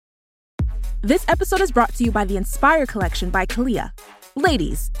This episode is brought to you by the Inspire Collection by Kalia.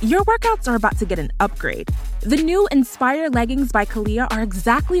 Ladies, your workouts are about to get an upgrade. The new Inspire leggings by Kalia are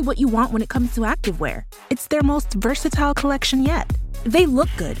exactly what you want when it comes to activewear. It's their most versatile collection yet. They look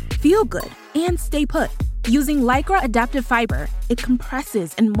good, feel good, and stay put. Using Lycra adaptive fiber, it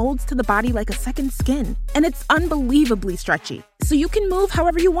compresses and molds to the body like a second skin. And it's unbelievably stretchy, so you can move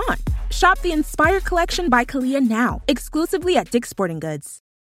however you want. Shop the Inspire Collection by Kalia now, exclusively at Dick's Sporting Goods.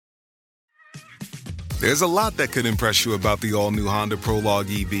 There's a lot that could impress you about the all-new Honda Prologue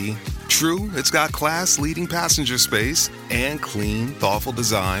EV. True, it's got class-leading passenger space and clean, thoughtful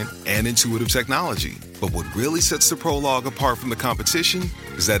design and intuitive technology. But what really sets the Prologue apart from the competition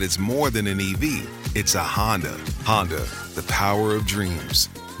is that it's more than an EV. It's a Honda. Honda, the power of dreams.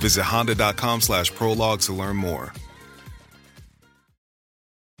 Visit honda.com/prologue to learn more.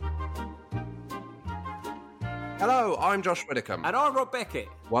 Hello, I'm Josh Widdicombe. And I'm Rob Beckett.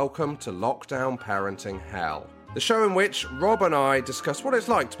 Welcome to Lockdown Parenting Hell, the show in which Rob and I discuss what it's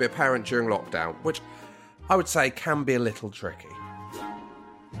like to be a parent during lockdown, which I would say can be a little tricky.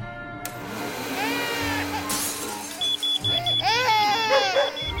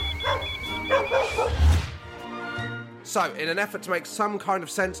 So, in an effort to make some kind of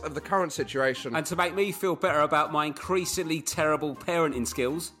sense of the current situation, And to make me feel better about my increasingly terrible parenting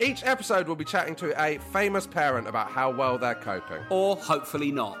skills, each episode will be chatting to a famous parent about how well they're coping. or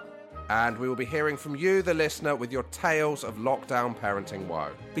hopefully not. And we will be hearing from you, the listener, with your tales of lockdown parenting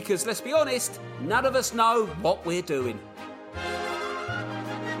woe. Because let's be honest, none of us know what we're doing.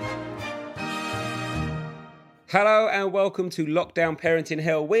 Hello and welcome to Lockdown Parenting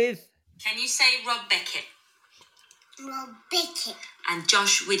Hell with... Can you say Rob Beckett Rob Beckett and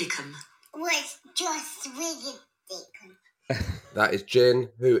Josh Widdicombe? was just really big. That is Jin,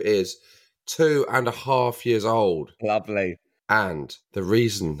 who is 2.5 years old. Lovely. And the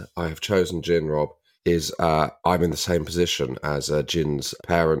reason I have chosen Jin, Rob, is I'm in the same position as Jin's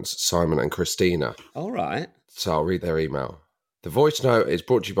parents, Simon and Christina. All right. So I'll read their email. The voice note is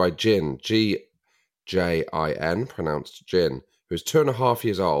brought to you by Jin, G-J-I-N, pronounced Jin, who is 2.5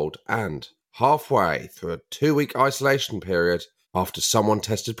 years old and halfway through a 2-week isolation period after someone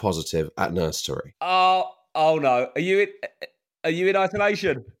tested positive at nursery. Oh no. Are you in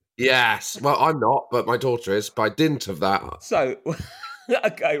isolation? Yes. Well, I'm not, but my daughter is, by dint of that. So,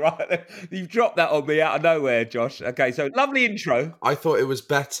 okay, right. You've dropped that on me out of nowhere, Josh. Okay, so lovely intro. I thought it was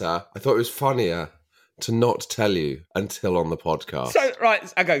funnier to not tell you until on the podcast. So, right,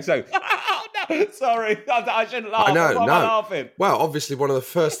 okay, so... Oh, no, sorry. I shouldn't laugh. I know, Why am no. I laughing? Well, obviously, one of the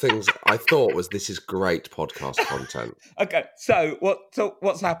first things I thought was this is great podcast content. Okay, so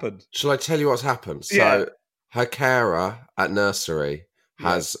what's happened? Shall I tell you what's happened? Yeah. So, her carer at nursery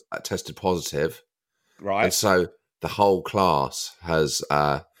has tested positive. Right. And so the whole class has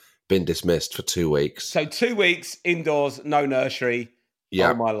been dismissed for 2 weeks. So 2 weeks indoors, no nursery.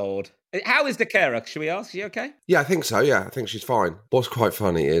 Yeah. Oh, my Lord. How is the carer? Should we ask? Is she okay? Yeah, I think so. Yeah, I think she's fine. What's quite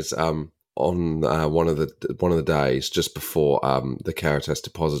funny is on one of the days just before the carer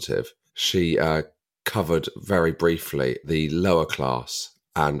tested positive, she covered very briefly the lower class,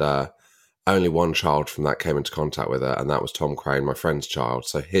 and only one child from that came into contact with her, and that was Tom Crane, my friend's child.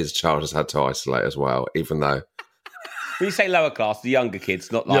 So his child has had to isolate as well, even though... When you say lower class, the younger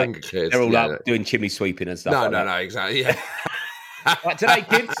kids, not like Younger kids, they're all yeah. up doing chimney sweeping and stuff. No, exactly. Yeah. Like today,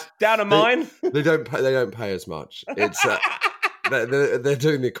 kids, down a mine. They don't pay as much. It's they're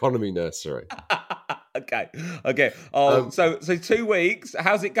doing the economy nursery. Okay. So 2 weeks.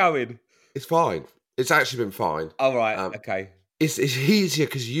 How's it going? It's fine. It's actually been fine. All right. Okay. It's easier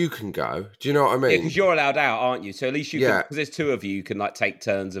because you can go. Do you know what I mean? Because you're allowed out, aren't you? So at least you can, Yeah. because there's two of you can like take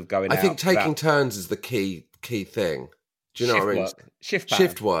turns of going I out. think taking without- turns is the key thing. Do you know shift what I mean? work. Shift pattern.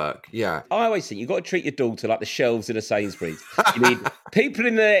 Shift work. Yeah. I always think you've got to treat your daughter like the shelves in a Sainsbury's. You need people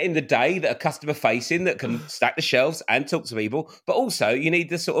in the day that are customer facing that can stack the shelves and talk to people, but also you need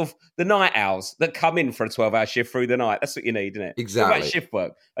the night owls that come in for a 12-hour shift through the night. That's what you need, isn't it? Exactly. What about shift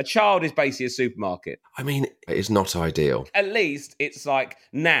work? A child is basically a supermarket. I mean, it's not ideal. At least it's like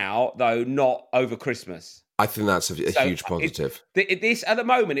now, though, not over Christmas. I think that's a huge positive. This at the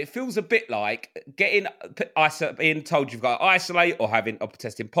moment, it feels a bit like being told you've got to isolate or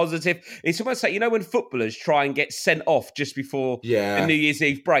testing positive. It's almost like, you know, when footballers try and get sent off just before the New Year's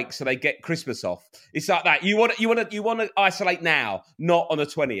Eve break, so they get Christmas off. It's like that. You want to isolate now, not on the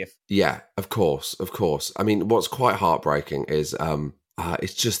 20th. Yeah, of course. I mean, what's quite heartbreaking is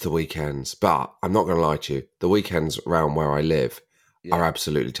it's just the weekends. But I'm not going to lie to you, the weekends around where I live are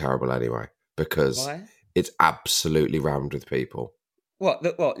absolutely terrible anyway, because. Why? It's absolutely rammed with people. What?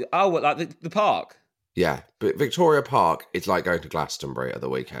 Oh, like the park? Yeah, but Victoria Park is like going to Glastonbury at the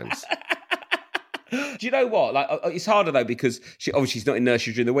weekends. Do you know what? Like, it's harder though because she's not in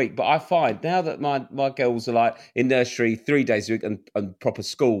nursery during the week. But I find now that my girls are like in nursery 3 days a week and proper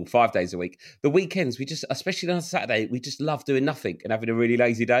school 5 days a week, the weekends we just, especially on Saturday, we just love doing nothing and having a really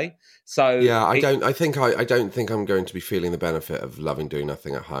lazy day. So yeah, I don't think I'm going to be feeling the benefit of loving doing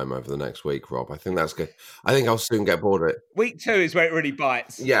nothing at home over the next week, Rob. I think that's good. I think I'll soon get bored of it. Week 2 is where it really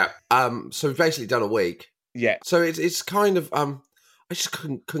bites. Yeah. So we've basically done a week. Yeah. So it's kind of I just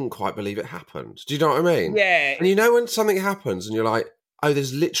couldn't quite believe it happened. Do you know what I mean? Yeah. And you know when something happens and you're like, oh,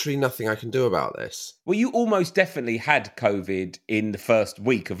 there's literally nothing I can do about this. Well, you almost definitely had COVID in the first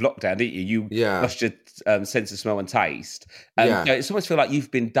week of lockdown, didn't you? You lost your sense of smell and taste. So it's almost feel like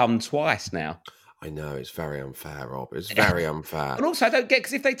you've been done twice now. I know, it's very unfair, Rob. It's very unfair. And also, I don't get,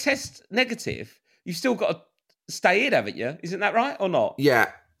 because if they test negative, you've still got to stay in, haven't you? Isn't that right or not?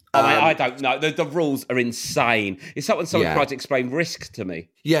 Yeah. I don't know. The rules are insane. It's like when someone tried to explain risk to me.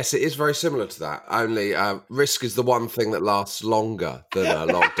 Yes, it is very similar to that. Only risk is the one thing that lasts longer than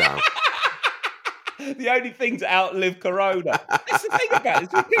lockdown. The only thing to outlive Corona. That's the thing about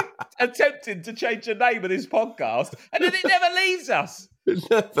it. We keep attempting to change the name of this podcast, and then it never leaves us. It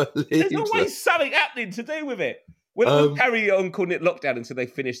never leaves There's always us. something happening to do with it. We'll carry on calling it lockdown until they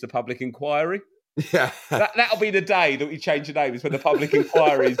finish the public inquiry. Yeah, that'll be the day that we change the name, is when the public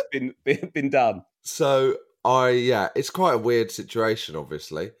inquiry's been done. So it's quite a weird situation.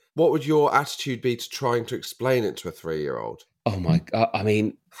 Obviously, what would your attitude be to trying to explain it to a 3-year-old? Oh my God! I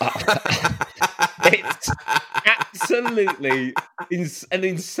mean, it's absolutely an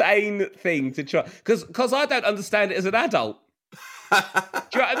insane thing to try, because I don't understand it as an adult. Do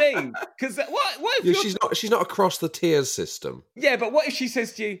you know what I mean? Because what if she's not across the tiers system. Yeah, but what if she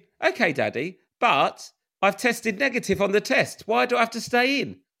says to you, "Okay, Daddy, but I've tested negative on the test. Why do I have to stay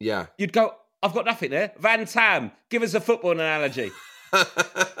in?" Yeah. You'd go, "I've got nothing there. Van Tam, give us a football analogy."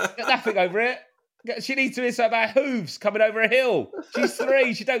 Got nothing over it. She needs to hear something about hooves coming over a hill. She's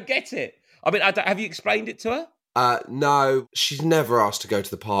 3. She don't get it. I mean, have you explained it to her? No, she's never asked to go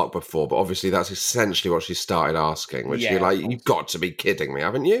to the park before, but obviously that's essentially what she started asking, which you're like, you've got to be kidding me,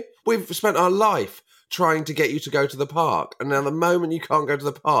 haven't you? We've spent our life trying to get you to go to the park, and now the moment you can't go to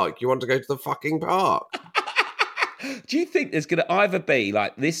the park, you want to go to the fucking park. Do you think there's going to either be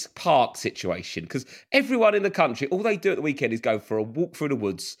like this park situation? Because everyone in the country, all they do at the weekend is go for a walk through the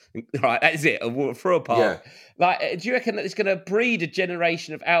woods. Right, that's it, a walk through a park. Yeah. Like, do you reckon that it's going to breed a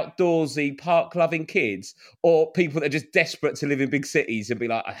generation of outdoorsy, park-loving kids, or people that are just desperate to live in big cities and be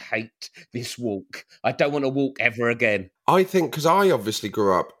like, I hate this walk. I don't want to walk ever again. I think, because I obviously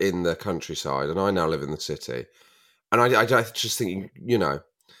grew up in the countryside and I now live in the city. And I just think,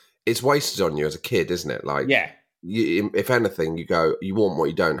 it's wasted on you as a kid, isn't it? Like, yeah. If anything, you want what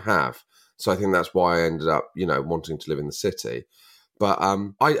you don't have. So I think that's why I ended up, wanting to live in the city. But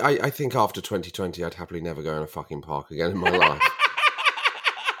I think after 2020, I'd happily never go in a fucking park again in my life.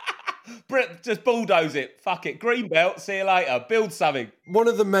 Just bulldoze it. Fuck it. Greenbelt, see you later. Build something. One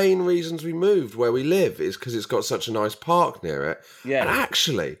of the main reasons we moved where we live is because it's got such a nice park near it. Yeah. And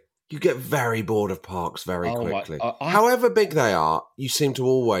actually, you get very bored of parks very quickly. However big they are, you seem to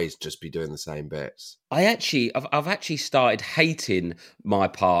always just be doing the same bits. I've actually started hating my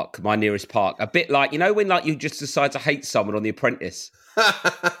park, my nearest park, a bit like, when like you just decide to hate someone on The Apprentice.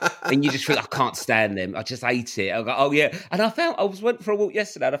 And you just feel, I can't stand them. I just hate it. I go, oh yeah. And I went for a walk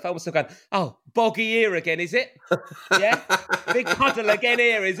yesterday and I found myself going, oh, boggy here again, is it? Yeah? Big puddle again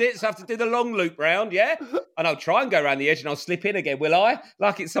here, is it? So I have to do the long loop round, yeah? And I'll try and go around the edge and I'll slip in again, will I?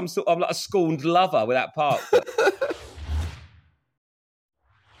 Like it's I'm like a scorned lover with that park.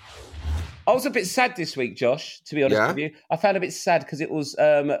 I was a bit sad this week, Josh, to be honest with you. I found a bit sad because it was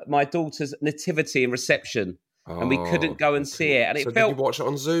my daughter's nativity and reception. And we couldn't go and see it. And did you watch it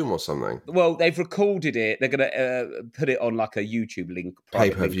on Zoom or something? Well, they've recorded it. They're going to put it on like a YouTube link.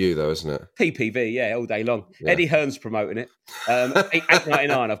 Pay-per-view though, isn't it? PPV, yeah, all day long. Yeah. Eddie Hearn's promoting it.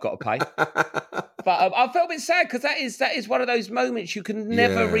 $8.99 I've got to pay. But I felt a bit sad because that is one of those moments you can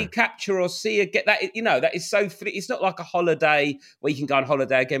never recapture or see again. That is so. It's not like a holiday where you can go on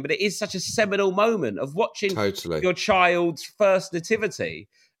holiday again, but it is such a seminal moment of watching your child's first nativity.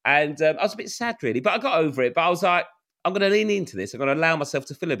 And I was a bit sad, really, but I got over it. But I was like, I'm going to lean into this. I'm going to allow myself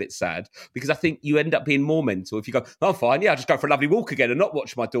to feel a bit sad because I think you end up being more mental if you go, oh, fine, I'll just go for a lovely walk again and not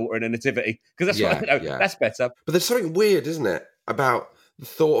watch my daughter in a nativity because that's that's better. But there's something weird, isn't it, about the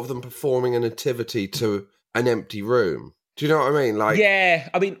thought of them performing a nativity to an empty room. Do you know what I mean? Like, yeah,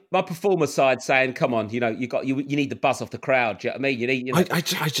 I mean, my performer side saying, "Come on, you need the buzz off the crowd." Do you know what I mean? I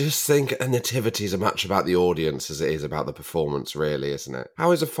just think a nativity is as much about the audience as it is about the performance, really, isn't it?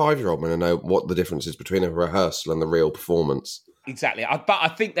 How is a 5-year-old going to know what the difference is between a rehearsal and the real performance? exactly. But I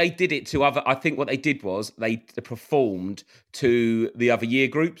think they did it to other. I think what they did was they performed to the other year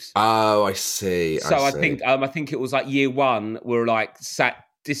groups. Oh, I see. So I think it was like year one were like sat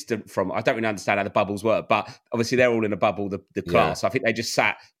distant from. I don't really understand how the bubbles work, but obviously they're all in a bubble. The class. I think they just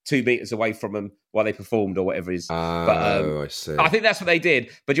sat 2 meters away from them while they performed or whatever it is. I see. I think that's what they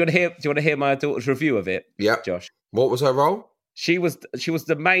did. But do you want to hear my daughter's review of it? Yeah, Josh. What was her role? She was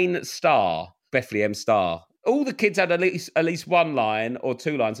the main star, Bethlehem star. All the kids had at least one line or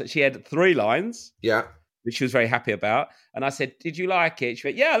 2 lines. She had 3 lines. Yeah. Which she was very happy about. And I said, did you like it? She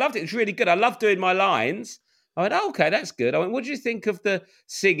went, yeah, I loved it. It was really good. I love doing my lines. I went, oh, okay, that's good. I went, what did you think of the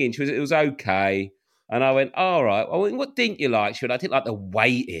singing? She was, it was okay. And I went, all right. I went, what didn't you like? She went, I didn't like the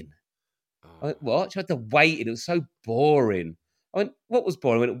waiting. I went, what? She went, the waiting. It was so boring. I went, what was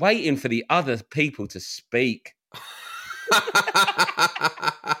boring? I went, waiting for the other people to speak.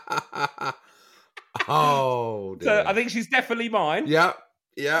 Oh, dear. So I think she's definitely mine. Yeah.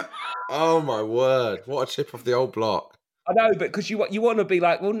 Oh, my word. What a chip off the old block. I know, but because you want to be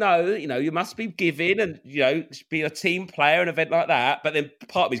like, well, no, you must be giving and, be a team player, an event like that. But then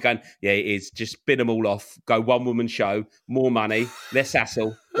part of me's going, yeah, it is. Just spin them all off. Go one-woman show, more money, less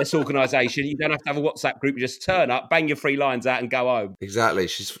hassle, less organisation. You don't have to have a WhatsApp group. You just turn up, bang your 3 lines out and go home. Exactly.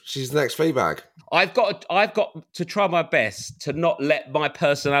 She's the next Fleabag. I've got to try my best to not let my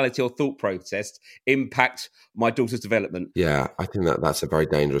personality or thought process impact my daughter's development. Yeah, I think that's a very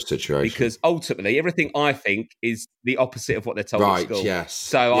dangerous situation. Because ultimately, everything I think is the opposite of what they're told at school. Right, yes.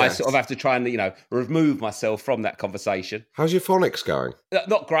 So I sort of have to try and, remove myself from that conversation. How's your phonics going?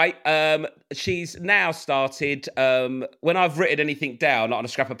 Not great. She's now started, when I've written anything down, like on a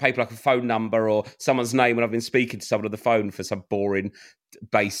scrap of paper, like a phone number or someone's name when I've been speaking to someone on the phone for some boring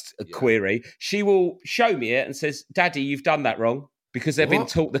based query, she will show me it and says, Daddy, you've done that wrong. Because they've been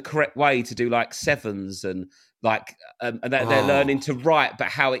taught the correct way to do like sevens and like, and they're learning to write, but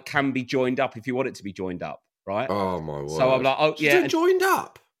how it can be joined up if you want it to be joined up, right? Oh my word! So I'm like, oh yeah, joined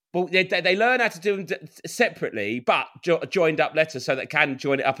up. Well, they learn how to do them separately, but joined up letters so that can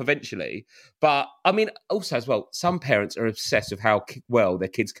join it up eventually. But I mean, also as well, some parents are obsessed with how well their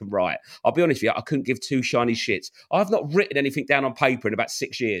kids can write. I'll be honest with you, I couldn't give 2 shiny shits. I've not written anything down on paper in about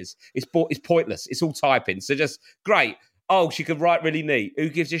 6 years. It's pointless. It's all typing. So just great. Oh, she could write really neat. Who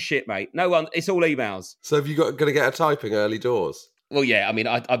gives a shit, mate? No one. It's all emails. So have you going to get her typing early doors? Well, yeah. I mean,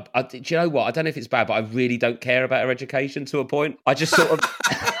 I do you know what? I don't know if it's bad, but I really don't care about her education to a point. I just sort of...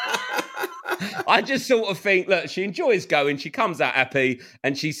 I just sort of think, look, she enjoys going. She comes out happy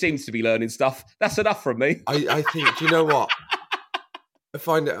and she seems to be learning stuff. That's enough from me. I think, do you know what? I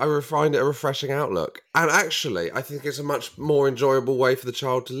find it a refreshing outlook. And actually, I think it's a much more enjoyable way for the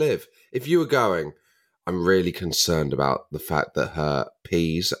child to live. If you were going, I'm really concerned about the fact that her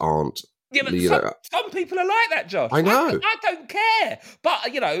P's aren't... Yeah, but some people are like that, Josh. I know. I don't care. But,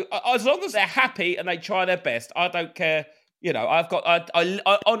 as long as they're happy and they try their best, I don't care. I've got, and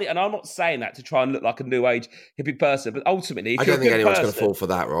I'm not saying that to try and look like a new age hippie person, but ultimately, I don't think anyone's going to fall for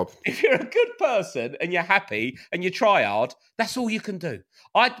that, Rob. If you're a good person and you're happy and you try hard, that's all you can do.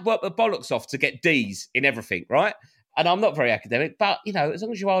 I'd work the bollocks off to get D's in everything, right? And I'm not very academic, but as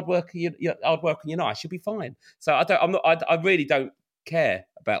long as you're hard working, you're nice, you'll be fine. So I really don't care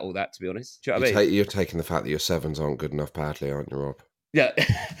about all that, to be honest. Do you know what I mean? You're taking the fact that your 7s aren't good enough badly, aren't you, Rob? Yeah,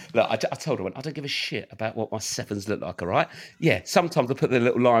 look, I told her, I don't give a shit about what my 7s look like, all right? Yeah, sometimes I put the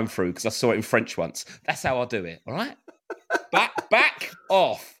little line through because I saw it in French once. That's how I do it, all right? Back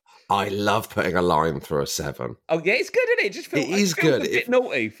off. I love putting a line through a 7. Oh, yeah, it's good, isn't it? It just feels good. A bit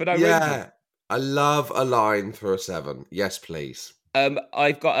naughty for no reason. Yeah, I love a line through a 7. Yes, please.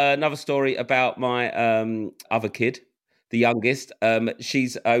 I've got another story about my other kid, the youngest.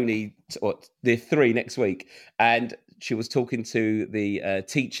 She's only they're 3 next week, and she was talking to the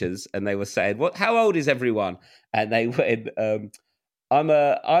teachers, and they were saying, how old is everyone? And they went,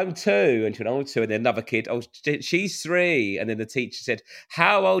 I'm 2. And she went, I'm 2. And then another kid, she's 3. And then the teacher said,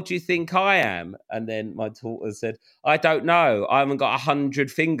 how old do you think I am? And then my daughter said, I don't know. I haven't got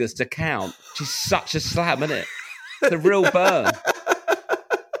 100 fingers to count. She's such a slam, isn't it? It's a real burn.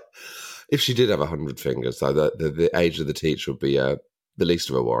 If she did have 100 fingers, though, the age of the teacher would be the least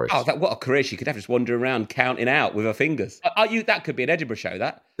of her worries. Oh, what a career she could have, just wandering around counting out with her fingers. That could be an Edinburgh show,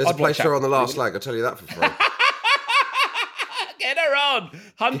 that. There's a place for her on the last leg, I'll tell you that for free. Get her on!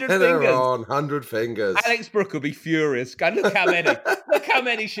 100 Get fingers. her on, 100 fingers. Alex Brooke will be furious. Go, look how many. Look how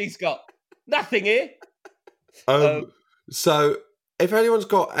many she's got. Nothing here. So, if anyone's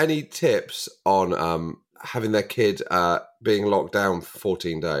got any tips on having their kid being locked down for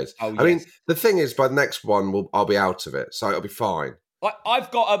 14 days. Oh, yes. I mean, the thing is, by the next one, I'll be out of it, so it'll be fine. I've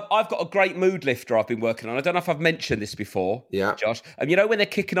got a great mood lifter I've been working on. I don't know if I've mentioned this before, Josh. And you know when they're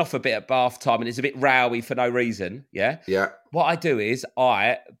kicking off a bit at bath time and it's a bit rowy for no reason, yeah? Yeah. What I do is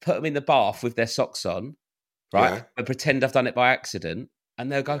I put them in the bath with their socks on, right? Yeah. And pretend I've done it by accident.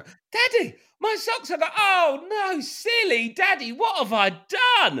 And they'll go, Daddy, my socks. I go, oh, no, silly Daddy, what have I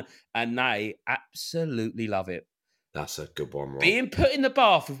done? And they absolutely love it. That's a good one, Rob. Being put in the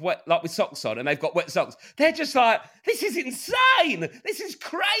bath with socks on, and they've got wet socks. They're just like, this is insane. This is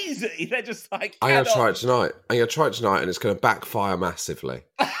crazy. They're just like, I'm going to try it tonight, and it's going to backfire massively.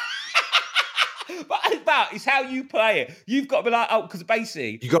 But it's how you play it. You've got to be like, because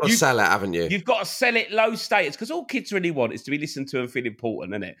basically... You've got to sell it, haven't you? You've got to sell it low status, because all kids really want is to be listened to and feel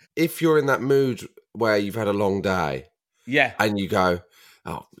important, isn't it? If you're in that mood where you've had a long day, and you go...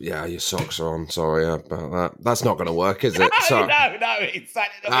 Oh, yeah, your socks are on. Sorry about that. That's not going to work, is it? No, it's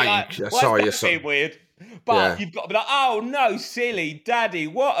like, sorry, you're being weird. But you've got to be like, oh, no, silly Daddy,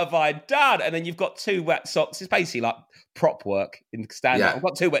 what have I done? And then you've got 2 wet socks. It's basically like prop work in stand-up. I've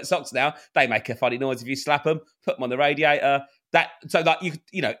got 2 wet socks now. They make a funny noise if you slap them. Put them on the radiator.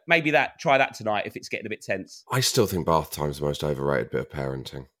 Maybe try that tonight if it's getting a bit tense. I still think bath time's the most overrated bit of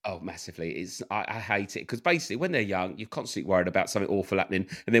parenting. Oh, massively. I hate it because basically when they're young, you're constantly worried about something awful happening.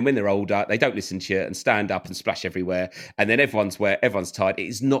 And then when they're older, they don't listen to you and stand up and splash everywhere. And then everyone's tired. It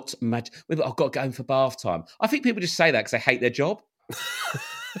is not magic. I've got to go in for bath time. I think people just say that because they hate their job. Do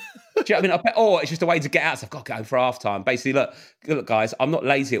you know what I mean? Or it's just a way to get out. So I've got to go in for half time. Basically, look, guys, I'm not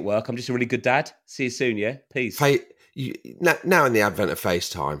lazy at work. I'm just a really good dad. See you soon, yeah? Peace. Hey, now in the advent of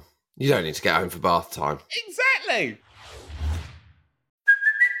FaceTime, you don't need to get home for bath time. Exactly.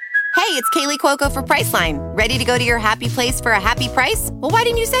 Hey, it's Kaylee Cuoco for Priceline. Ready to go to your happy place for a happy price? Well, why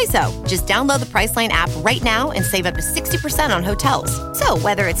didn't you say so? Just download the Priceline app right now and save up to 60% on hotels. So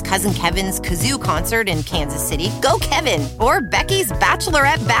whether it's Cousin Kevin's Kazoo Concert in Kansas City, go Kevin, or Becky's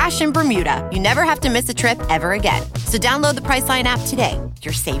Bachelorette Bash in Bermuda, you never have to miss a trip ever again. So download the Priceline app today.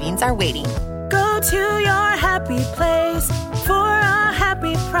 Your savings are waiting. Go to your happy place for a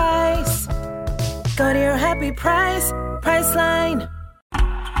happy price. Go to your happy price, Priceline.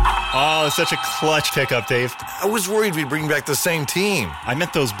 Oh, such a clutch pickup, Dave. I was worried we'd bring back the same team. I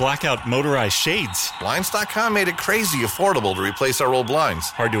meant those blackout motorized shades. Blinds.com made it crazy affordable to replace our old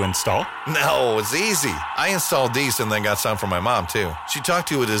blinds. Hard to install? No, it's easy. I installed these and then got some for my mom, too. She talked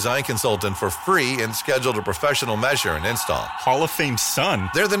to a design consultant for free and scheduled a professional measure and install. Hall of Fame son.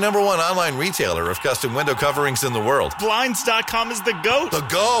 They're the #1 online retailer of custom window coverings in the world. Blinds.com is the GOAT. The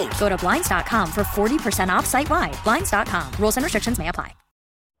GOAT. Go to Blinds.com for 40% off site-wide. Blinds.com. Rules and restrictions may apply.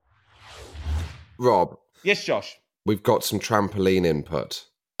 Rob. Yes, Josh. We've got some trampoline input.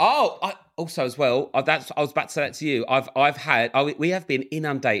 Oh, also as well. I was about to say that to you. We have been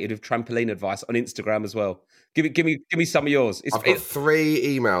inundated with trampoline advice on Instagram as well. Give me some of yours. I've got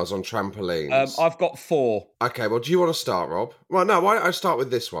 3 emails on trampolines. I've got 4. Okay, well, do you want to start, Rob? Well, no. Why don't I start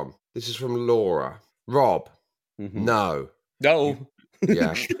with this one? This is from Laura. Rob. Mm-hmm. No.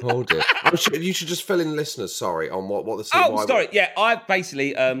 Yeah, hold it. You should just fill in listeners. Sorry, on what the. Sorry. Yeah, I've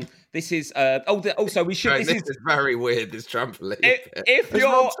basically. This is. Also, we should. This is very weird. This trampoline. If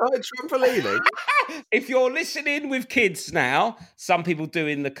you're trampolining, if you're listening with kids now, some people do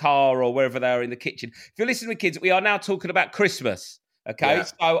in the car or wherever they are in the kitchen. If you're listening with kids, we are now talking about Christmas. Okay, yeah.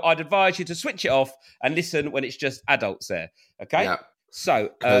 So I'd advise you to switch it off and listen when it's just adults there. Okay. Yeah. So,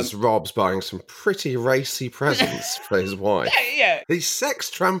 because Rob's buying some pretty racy presents for his wife. Yeah. The sex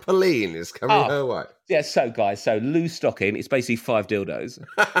trampoline is coming her way. Yeah, so guys, loose stocking, it's basically 5 dildos.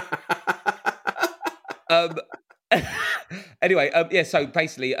 Anyway, so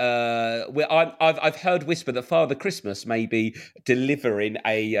basically, I've heard whisper that Father Christmas may be delivering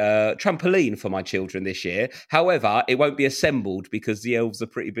a trampoline for my children this year. However, it won't be assembled because the elves are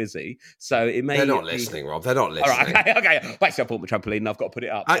pretty busy. So it may. They're not listening, Rob. They're not listening. All right, okay. Basically, I bought my trampoline and I've got to put it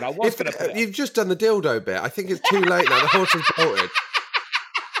up. You've just done the dildo bit. I think it's too late now. The horse is bolted.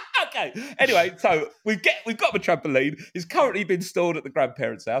 Okay. Anyway, so we've got the trampoline. It's currently been stored at the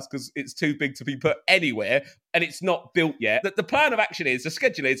grandparents' house because it's too big to be put anywhere, and it's not built yet. The plan of action is, the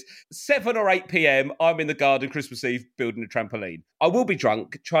schedule is 7 or 8 p.m. I'm in the garden Christmas Eve building a trampoline. I will be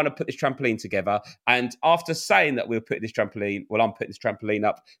drunk trying to put this trampoline together, and after saying that I'm putting this trampoline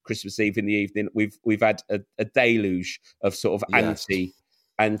up Christmas Eve in the evening, we've had a deluge of sort of anti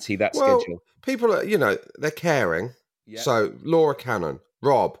that schedule. People are, they're caring. Yeah. So Laura Cannon,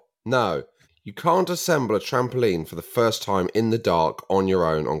 Rob. No, you can't assemble a trampoline for the first time in the dark on your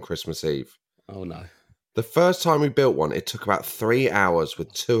own on Christmas Eve. Oh, no. The first time we built one, it took about 3 hours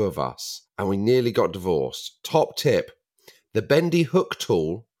with 2 of us, and we nearly got divorced. Top tip, the bendy hook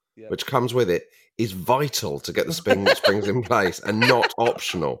tool which comes with it, is vital to get the springs in place and not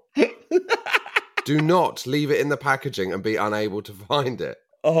optional. Do not leave it in the packaging and be unable to find it.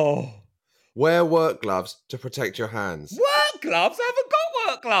 Oh. Wear work gloves to protect your hands. Work gloves? I haven't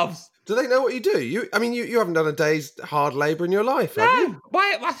got work gloves. Do they know what you do? You haven't done a day's hard labour in your life, have you?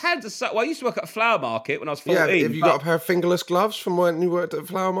 My hands are so... Well, I used to work at a flower market when I was 14. Yeah, have you got a pair of fingerless gloves from when you worked at a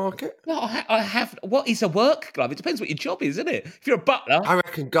flower market? No, I have... What is a work glove? It depends what your job is, isn't it? If you're a butler... I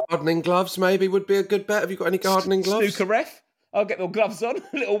reckon gardening gloves maybe would be a good bet. Have you got any gardening gloves? Snooker ref. I'll get little gloves on.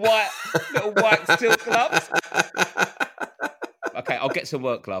 little white silk gloves. Okay, I'll get some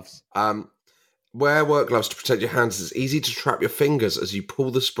work gloves. Wear work gloves to protect your hands. It's easy to trap your fingers as you pull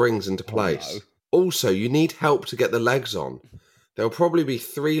the springs into place. No. Also, you need help to get the legs on. There will probably be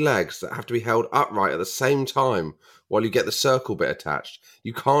 3 legs that have to be held upright at the same time while you get the circle bit attached.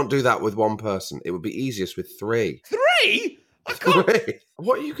 You can't do that with one person. It would be easiest with 3. 3? I can't. 3?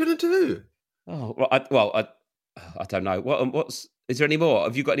 What are you going to do? Oh, I don't know. What's... Is there any more?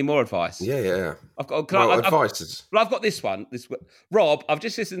 Have you got any more advice? Yeah. I've got advice. I've got this one. Rob, I've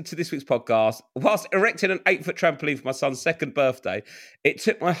just listened to this week's podcast. Whilst erecting an 8-foot trampoline for my son's 2nd birthday, it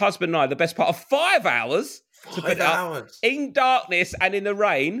took my husband and I the best part of 5 hours to put it up in darkness and in the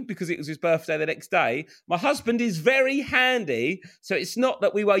rain because it was his birthday the next day. My husband is very handy, so it's not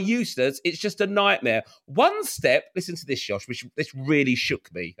that we were useless. It's just a nightmare. One step, listen to this, Josh, which this really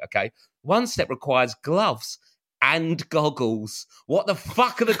shook me, okay? One step requires gloves and goggles. What the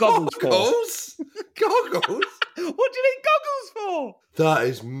fuck are the goggles for? Goggles? Goggles? What do you need goggles for? That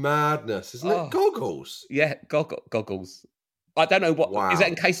is madness, isn't it? Goggles? Yeah, goggles. I don't know what... Wow. Is that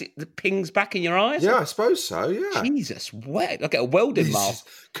in case it pings back in your eyes? Yeah, I suppose so, yeah. Jesus, wet. I'll get a welding mask.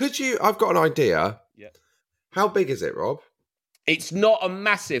 Could you... I've got an idea. Yeah. How big is it, Rob? It's not a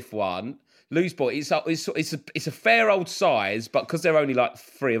massive one. Loose ball. It's a fair old size, but because they're only like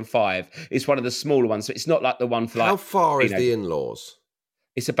 3 and 5, it's one of the smaller ones. So it's not like the one for like... How far is the in-laws?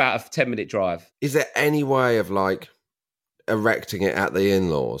 It's about a 10-minute drive. Is there any way of like erecting it at the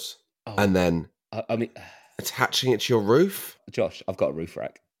in-laws and then attaching it to your roof? Josh, I've got a roof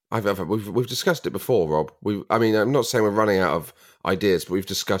rack. We've discussed it before, Rob. I'm not saying we're running out of ideas, but we've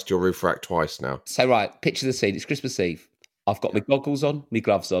discussed your roof rack twice now. So right, picture the scene. It's Christmas Eve. I've got my goggles on, my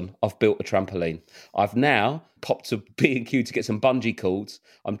gloves on. I've built a trampoline. I've now popped to B&Q to get some bungee cords.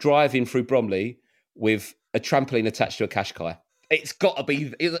 I'm driving through Bromley with a trampoline attached to a Qashqai. It's got to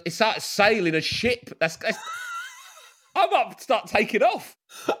be... It's like sailing a ship. I might start taking off.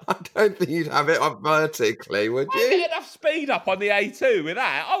 I don't think you'd have it up vertically, would you? I'll get enough speed up on the A2 with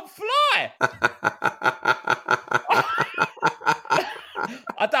that. I'll fly.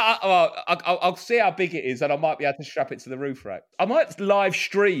 I'll see how big it is and I might be able to strap it to the roof rack. I might live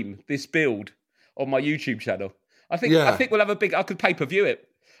stream this build on my YouTube channel. I think we'll have a big... I could pay-per-view it.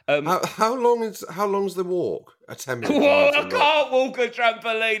 How long's the walk? A 10-minute Whoa, I can't walk a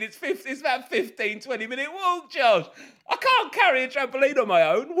trampoline. It's about 15, 20-minute walk, Josh. I can't carry a trampoline on my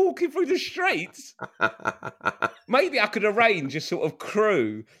own walking through the streets. Maybe I could arrange a sort of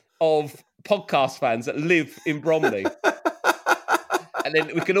crew of podcast fans that live in Bromley. And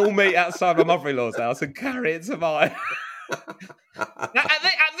then we can all meet outside my mother-in-law's house and carry it to mine.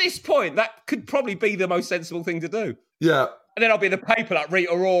 At this point, that could probably be the most sensible thing to do. Yeah. And then I'll be in the paper like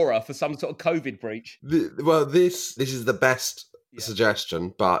Rita Ora for some sort of COVID breach. This is the best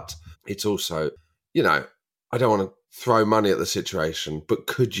suggestion, but it's also, I don't want to throw money at the situation, but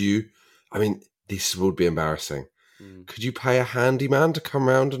could you, this would be embarrassing. Could you pay a handyman to come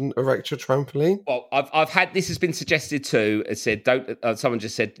around and erect your trampoline? Well, I've had, this has been suggested too. It said, someone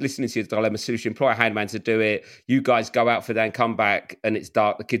just said, listening to your dilemma, so you should employ a handyman to do it. You guys go out for that and come back and it's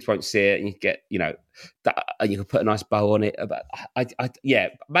dark, the kids won't see it and you get, and you can put a nice bow on it. But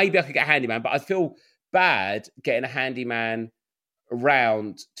maybe I could get a handyman, but I feel bad getting a handyman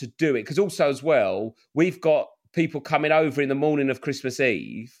around to do it. Because also as well, we've got people coming over in the morning of Christmas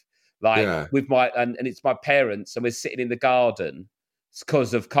Eve, with and it's my parents, and we're sitting in the garden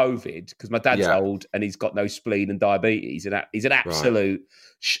because of COVID, because my dad's old and he's got no spleen and diabetes, and he's an absolute,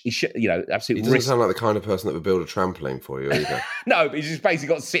 absolute. He doesn't sound like the kind of person that would build a trampoline for you either. No, but he's just basically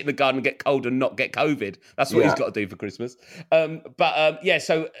got to sit in the garden and get cold and not get COVID. That's what he's got to do for Christmas. So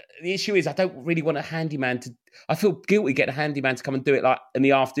the issue is I don't really want a handyman to. I feel guilty getting a handyman to come and do it like in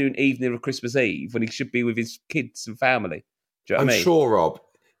the afternoon, evening of Christmas Eve when he should be with his kids and family. Do you know what I mean? I'm sure, Rob,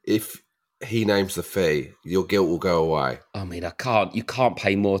 if he names the fee, your guilt will go away. You can't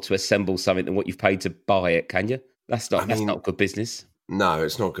pay more to assemble something than what you've paid to buy it, can you? That's not good business. No,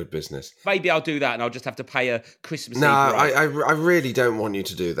 it's not good business. Maybe I'll do that and I'll just have to pay a Christmas Eve. No, I really don't want you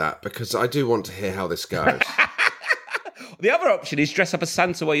to do that because I do want to hear how this goes. The other option is dress up as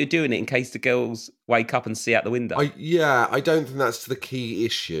Santa while you're doing it in case the girls wake up and see out the window. I don't think that's the key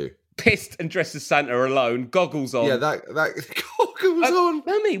issue. Pissed and dressed as Santa alone, goggles on. Yeah, that goggles on.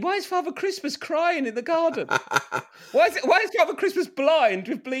 Mummy, why is Father Christmas crying in the garden? Why is Father Christmas blind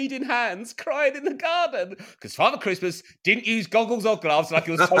with bleeding hands crying in the garden? Because Father Christmas didn't use goggles or gloves like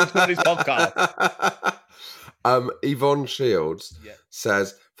he was told to on his podcast. Yvonne Shields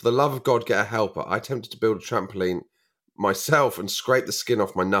says, for the love of God, get a helper. I attempted to build a trampoline myself and scraped the skin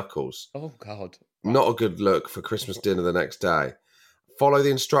off my knuckles. Oh, God. Not a good look for Christmas dinner the next day. Follow the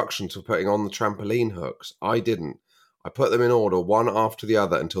instructions for putting on the trampoline hooks. I didn't. I put them in order, one after the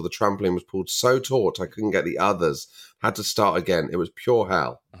other, until the trampoline was pulled so taut I couldn't get the others. Had to start again. It was pure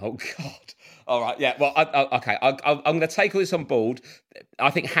hell. Oh, God. All right, yeah. Well, okay. I'm going to take all this on board. I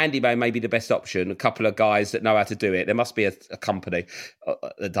think handyman may be the best option. A couple of guys that know how to do it. There must be a company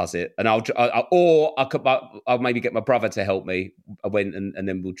that does it, and I'll maybe get my brother to help me. And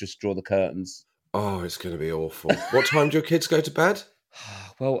then we'll just draw the curtains. Oh, it's going to be awful. What time do your kids go to bed?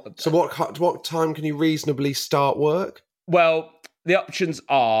 Well, so what time can you reasonably start work? Well, the options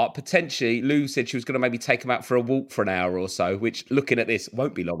are potentially. Lou said she was going to maybe take them out for a walk for an hour or so, which, looking at this,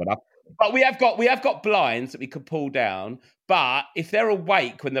 won't be long enough. But we have got blinds that we could pull down. But if they're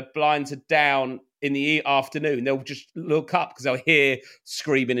awake when the blinds are down in the afternoon, they'll just look up because they'll hear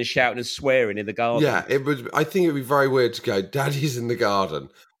screaming and shouting and swearing in the garden. Yeah, I think it'd be very weird to go, Daddy's in the garden,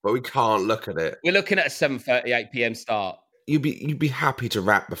 but we can't look at it. We're looking at a 7:30, 8 p.m. start. You'd be happy to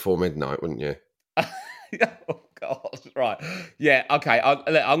rap before midnight, wouldn't you? Oh, God. Right. Yeah, okay.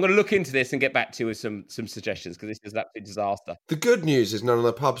 I'm going to look into this and get back to you with some suggestions because this is an absolute disaster. The good news is none of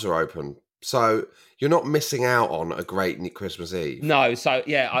the pubs are open. So you're not missing out on a great Christmas Eve. No, so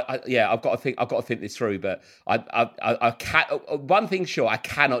I've got to think this through. But I can't. One thing's sure, I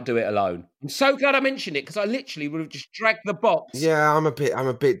cannot do it alone. I'm so glad I mentioned it because I literally would have just dragged the box. Yeah, I'm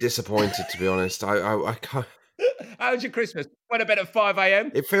a bit disappointed, to be honest. I can't. How was your Christmas? Went to bed at 5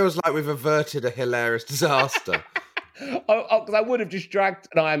 a.m. It feels like we've averted a hilarious disaster. Because I would have just dragged,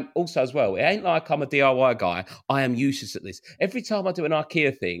 and I am also as well. It ain't like I'm a DIY guy. I am useless at this. Every time I do an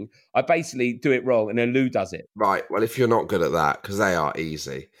IKEA thing, I basically do it wrong, and then Lou does it. Right. Well, if you're not good at that, because they are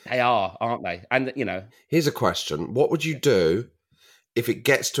easy. They are, aren't they? And, Here's a question. What would you do if it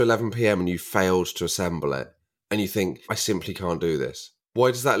gets to 11 p.m. and you failed to assemble it, and you think, I simply can't do this? Why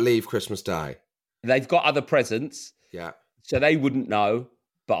does that leave Christmas Day? They've got other presents. Yeah. So they wouldn't know,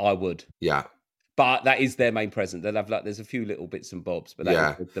 but I would. Yeah. But that is their main present. They'll have there's a few little bits and bobs, but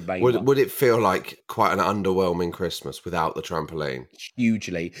that is the main one. Would it feel like quite an underwhelming Christmas without the trampoline?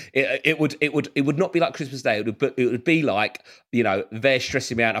 Hugely. It would not be like Christmas Day. It would be like, they're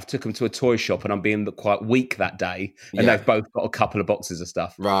stressing me out. I've took them to a toy shop and I'm being quite weak that day. And they've both got a couple of boxes of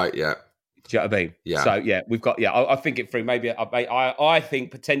stuff. Right, yeah. Do you know what I mean? Yeah. So, we've got, I think it through. Maybe I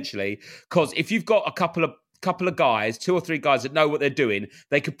think potentially, because if you've got a couple of guys, 2 or 3 guys that know what they're doing,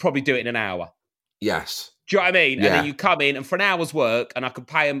 they could probably do it in an hour. Yes. Do you know what I mean? Yeah. And then you come in and for an hour's work and I could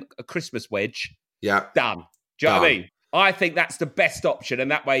pay them a Christmas wedge. Yeah. Done. Do you know what I mean? I think that's the best option.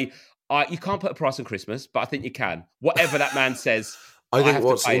 And that way, you can't put a price on Christmas, but I think you can. Whatever that man says. I think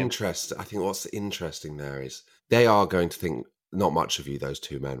what's interesting there is they are going to think not much of you, those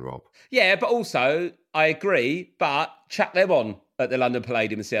 2 men, Rob. Yeah, but also, I agree, but chuck them on at the London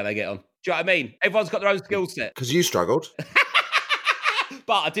Palladium and see how they get on. Do you know what I mean? Everyone's got their own skill set. Because you struggled.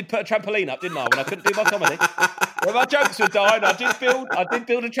 But I did put a trampoline up, didn't I, when I couldn't do my comedy? When my jokes were dying, I did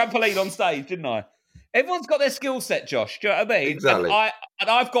build a trampoline on stage, didn't I? Everyone's got their skill set, Josh. Do you know what I mean? Exactly. And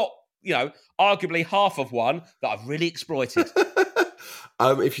I've got, arguably half of one that I've really exploited.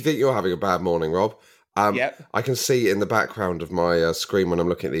 If you think you're having a bad morning, Rob, I can see in the background of my screen when I'm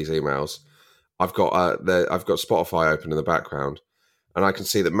looking at these emails, I've got Spotify open in the background, and I can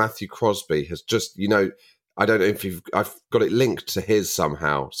see that Matthew Crosby has just, I don't know if I've got it linked to his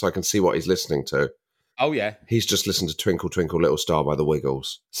somehow, so I can see what he's listening to. Oh, yeah. He's just listened to Twinkle, Twinkle, Little Star by the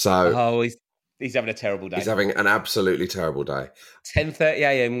Wiggles. So he's having a terrible day. He's having an absolutely terrible day. 10:30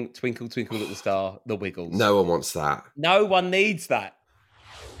 a.m, Twinkle, Twinkle, Little Star, the Wiggles. No one wants that. No one needs that.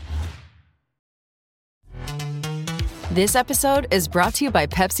 This episode is brought to you by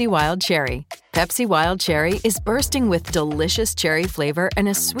Pepsi Wild Cherry. Pepsi Wild Cherry is bursting with delicious cherry flavor and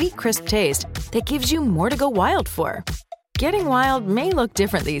a sweet, crisp taste that gives you more to go wild for. Getting wild may look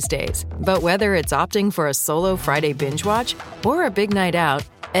different these days, but whether it's opting for a solo Friday binge watch or a big night out,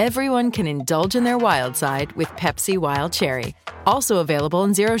 everyone can indulge in their wild side with Pepsi Wild Cherry. Also available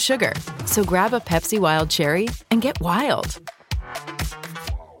in Zero Sugar. So grab a Pepsi Wild Cherry and get wild.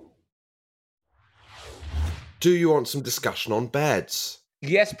 Do you want some discussion on beds?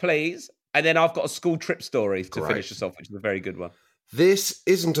 Yes, please. And then I've got a school trip story to finish us off, which is a very good one. This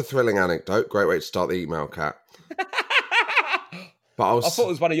isn't a thrilling anecdote. Great way to start the email, Kat. But I thought it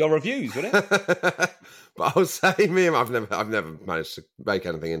was one of your reviews, wasn't it? But I'll say I've never managed to make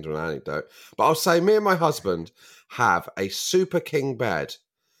anything into an anecdote. But I'll say me and my husband have a super king bed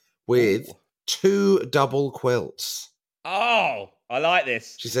with 2 double quilts. Oh, I like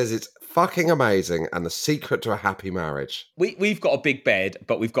this. She says it's fucking amazing and the secret to a happy marriage. We've got a big bed,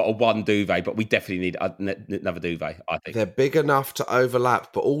 but we've got a 1 duvet, but we definitely need another duvet, I think. They're big enough to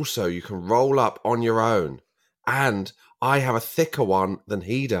overlap, but also you can roll up on your own. And I have a thicker one than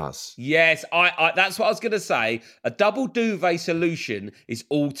he does. Yes, I that's what I was going to say. A double duvet solution is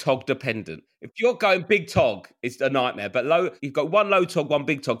all tog dependent. If you're going big tog, it's a nightmare. But low, you've got 1 low tog, 1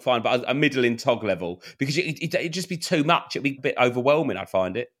 big tog, fine, but a middling tog level. Because it'd just be too much. It'd be a bit overwhelming, I'd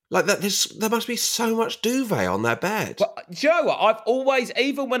find it. Like that, there must be so much duvet on their bed. But do you know what? I've always,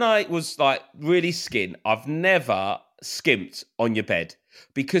 even when I was like really skin, I've never skimped on your bed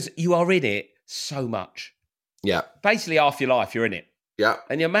because you are in it so much. Yeah. Basically half your life you're in it. Yeah.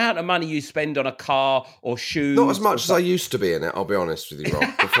 And the amount of money you spend on a car or shoes. Not as much as I used to be in it, I'll be honest with you,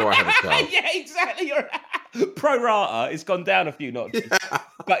 Rob, before I had a car. Yeah, exactly. You're pro rata, it's gone down a few notches. Yeah.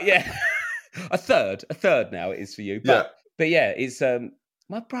 But yeah, a third now it is for you. But yeah, it's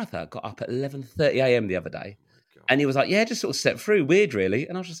my brother got up at 11:30 a.m. the other day. And he was like, yeah, just sort of slept through. Weird, really.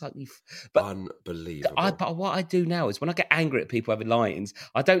 And I was just like, but unbelievable. But what I do now is when I get angry at people having lines,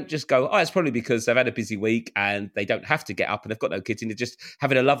 I don't just go, oh, it's probably because they've had a busy week and they don't have to get up and they've got no kids and they're just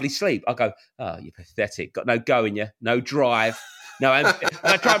having a lovely sleep. I go, oh, you're pathetic. Got no go in you, no drive. No, and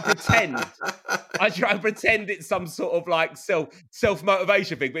I try and pretend. I try and pretend it's some sort of like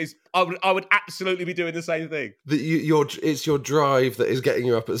self-motivation thing, but I would absolutely be doing the same thing. It's your drive that is getting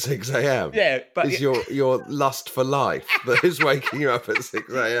you up at 6 a.m. Yeah, but it's your lust for life that is waking you up at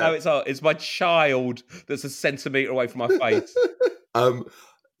 6 a.m. No, it's my child that's a centimetre away from my face.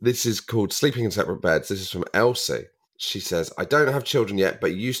 This is called Sleeping in Separate Beds. This is from Elsie. She says, I don't have children yet,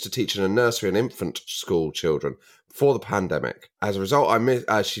 but used to teach in a nursery and infant school children before the pandemic. As a result,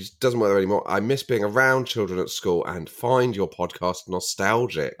 she doesn't work there anymore. I miss being around children at school and find your podcast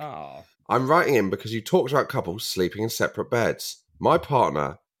nostalgic. Oh. I'm writing in because you talked about couples sleeping in separate beds. My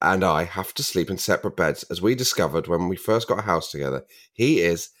partner and I have to sleep in separate beds, as we discovered when we first got a house together. He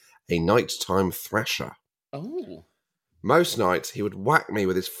is a nighttime thrasher. Oh. Most nights, he would whack me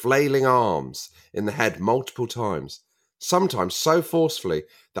with his flailing arms in the head multiple times, sometimes so forcefully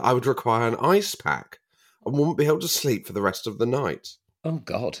that I would require an ice pack and wouldn't be able to sleep for the rest of the night. Oh,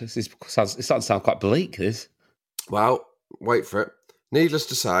 God. It's starting to sound quite bleak, this. Well, wait for it. Needless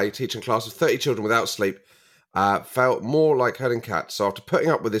to say, teaching a class of 30 children without sleep felt more like herding cats. So after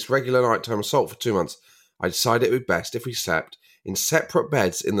putting up with this regular nighttime assault for 2 months, I decided it would be best if we slept in separate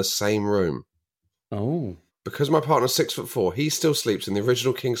beds in the same room. Oh. Because my partner's 6'4", he still sleeps in the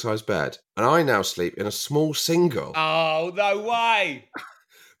original king-size bed, and I now sleep in a small single. Oh, no way!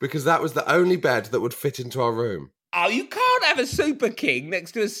 Because that was the only bed that would fit into our room. Oh, you can't have a super king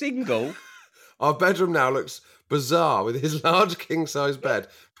next to a single. Our bedroom now looks bizarre with his large king-size bed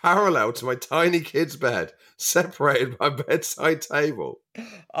parallel to my tiny kid's bed, separated by a bedside table.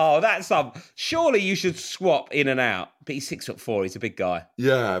 Oh, that's surely you should swap in and out. But he's 6'4", he's a big guy.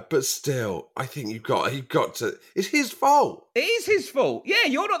 Yeah, but still, I think you've got to. It's his fault. It is his fault. Yeah,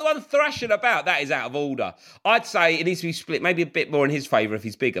 you're not the one thrashing about. That is out of order. I'd say it needs to be split, maybe a bit more in his favour if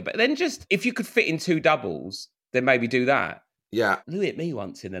he's bigger. But then just, if you could fit in 2 doubles, then maybe do that. Yeah. Lou hit me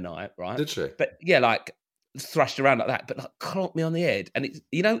once in the night, right? Did she? But yeah, like, thrashed around like that, but like clonked me on the head. And it's,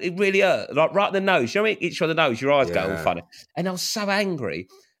 it really hurt. Like right in the nose. You know when it hits you on the nose, your eyes go all funny. And I was so angry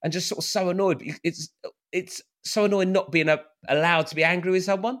and just sort of so annoyed. It's so annoying not being allowed to be angry with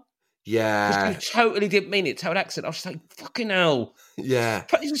someone. Yeah. Because you totally didn't mean it. Total accident. I was just like, fucking hell. Yeah.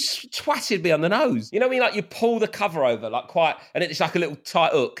 He just twatted me on the nose. You know when like you pull the cover over like quite, and it's like a little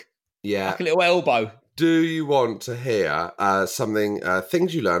tight hook. Yeah. Like a little elbow. Do you want to hear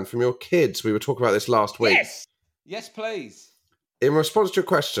things you learned from your kids? We were talking about this last week. Yes, please. In response to your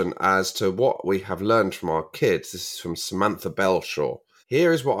question as to what we have learned from our kids, this is from Samantha Belshaw.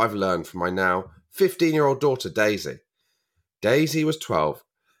 Here is what I've learned from my now 15-year-old daughter, Daisy. Daisy was 12,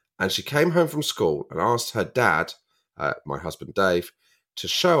 and she came home from school and asked her dad, my husband Dave, to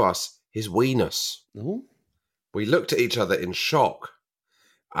show us his weenus. Ooh. We looked at each other in shock,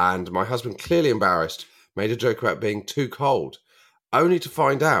 and my husband, clearly embarrassed, made a joke about being too cold, only to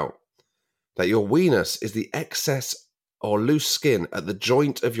find out that your weenus is the excess or loose skin at the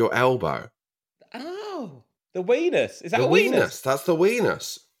joint of your elbow. Oh, the weenus. Is that the a weenus? That's the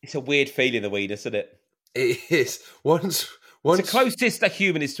weenus. It's a weird feeling, the weenus, isn't it? It is. Once it's the closest a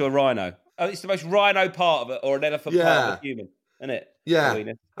human is to a rhino. Oh, it's the most rhino part of it, or an elephant part of a human, isn't it? Yeah.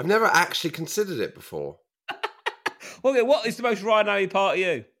 I've never actually considered it before. Okay, what is the most rhino part of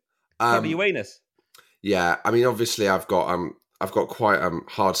you? Probably your weenus. Yeah, I mean, obviously, I've got quite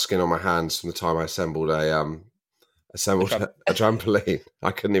hard skin on my hands from the time I assembled a trampoline. I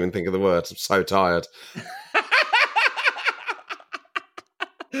couldn't even think of the words. I'm so tired.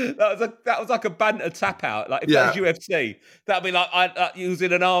 That was like a banter tap out. Like if that was UFC, that'd be like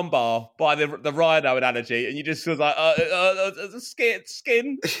using an armbar by the rhino analogy, and you just was like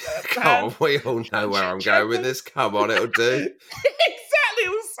skin. Come on, we all know where I'm going with this. Come on, it'll do. Exactly. It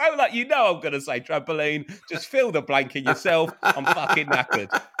was so like I'm going to say trampoline. Just fill the blank in yourself. I'm fucking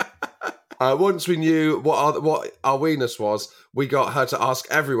knackered. Once we knew what our weenus was, we got her to ask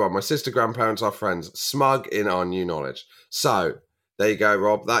everyone, my sister, grandparents, our friends, smug in our new knowledge. So. There you go,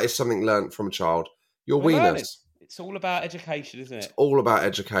 Rob. That is something learnt from a child. Your weenus. It's all about education, isn't it? It's all about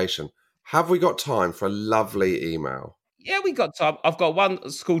education. Have we got time for a lovely email? Yeah, we got time. I've got one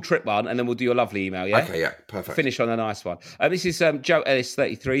school trip one, and then we'll do a lovely email, yeah? Okay, yeah, perfect. Finish on a nice one. This is Joe Ellis,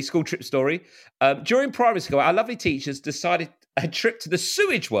 33, school trip story. During primary school, our lovely teachers decided a trip to the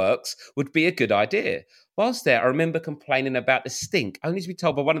sewage works would be a good idea. Whilst there, I remember complaining about the stink, only to be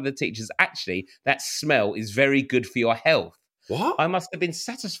told by one of the teachers, actually, that smell is very good for your health. What? I must have been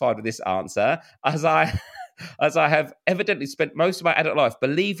satisfied with this answer, as I have evidently spent most of my adult life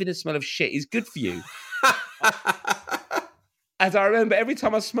believing the smell of shit is good for you. As I remember, every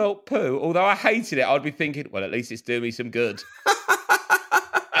time I smelt poo, although I hated it, I'd be thinking, well, at least it's doing me some good.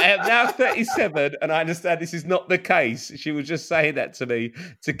 I am now 37, and I understand this is not the case. She was just saying that to me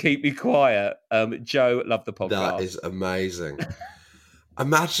to keep me quiet. Joe, love the podcast. That is amazing.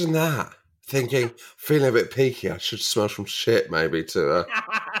 Imagine that. Thinking, feeling a bit peaky, I should smell some shit maybe to...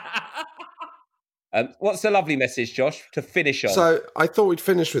 What's the lovely message, Josh, to finish on? So I thought we'd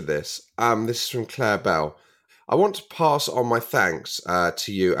finish with this. This is from Claire Bell. I want to pass on my thanks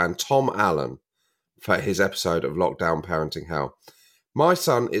to you and Tom Allen for his episode of Lockdown Parenting Hell. My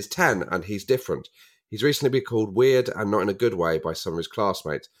son is 10 and he's different. He's recently been called weird and not in a good way by some of his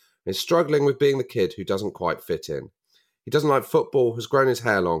classmates. He's struggling with being the kid who doesn't quite fit in. He doesn't like football, has grown his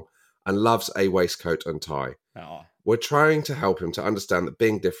hair long, and loves a waistcoat and tie. Oh. We're trying to help him to understand that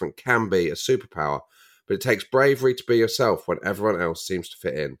being different can be a superpower, but it takes bravery to be yourself when everyone else seems to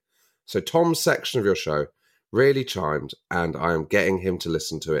fit in. So Tom's section of your show really chimed, and I am getting him to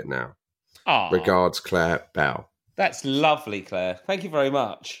listen to it now. Aww. Regards, Claire Bell. That's lovely, Claire. Thank you very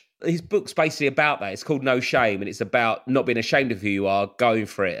much. His book's basically about that. It's called No Shame, and it's about not being ashamed of who you are, going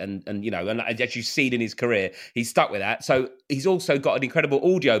for it, and as you've seen in his career, he's stuck with that. So he's also got an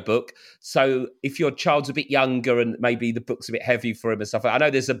incredible audio book. So if your child's a bit younger and maybe the book's a bit heavy for him and stuff, I know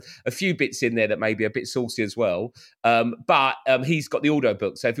there's a few bits in there that may be a bit saucy as well. But he's got the audio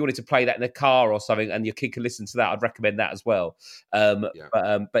book. So if you wanted to play that in a car or something, and your kid can listen to that, I'd recommend that as well.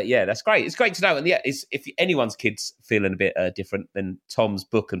 But yeah, that's great. It's great to know. And yeah, if anyone's kid's feeling a bit different, then Tom's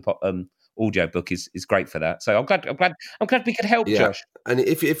book and audio book is great for that. So I'm glad we could help, Josh. And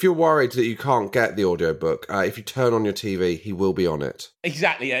if you're worried that you can't get the audio book, if you turn on your TV, he will be on it.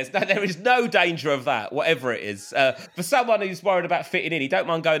 Exactly. Yes, there is no danger of that, whatever it is. For someone who's worried about fitting in, he don't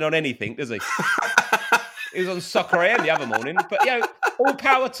mind going on anything, does he? He was on Soccer AM the other morning, but all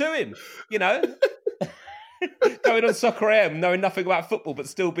power to him. Going on Soccer AM, knowing nothing about football, but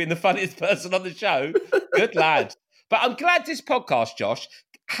still being the funniest person on the show. Good lad. But I'm glad this podcast, Josh,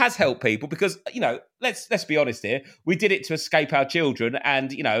 has helped people because, let's be honest here. We did it to escape our children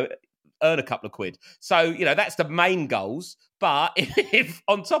and, earn a couple of quid. So, that's the main goals. But if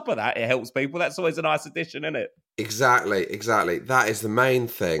on top of that, it helps people, that's always a nice addition, isn't it? Exactly. That is the main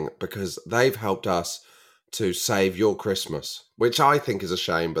thing because they've helped us to save your Christmas, which I think is a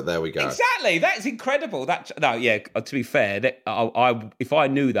shame, but there we go. Exactly. That's incredible. To be fair, if I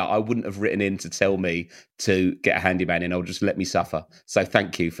knew that, I wouldn't have written in to tell me to get a handyman in. I'll just let me suffer. So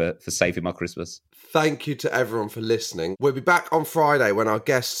thank you for saving my Christmas. Thank you to everyone for listening. We'll be back on Friday when our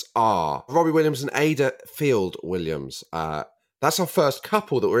guests are Robbie Williams and Ada Field Williams. That's our first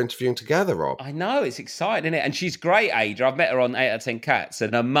couple that we're interviewing together, Rob. I know, it's exciting, isn't it? And she's great, Ada. I've met her on 8 out of 10 Cats,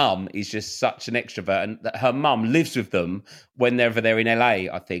 and her mum is just such an extrovert, and her mum lives with them whenever they're in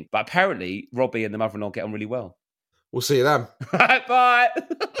LA, I think. But apparently, Robbie and the mother-in-law get on really well. We'll see you then. Bye.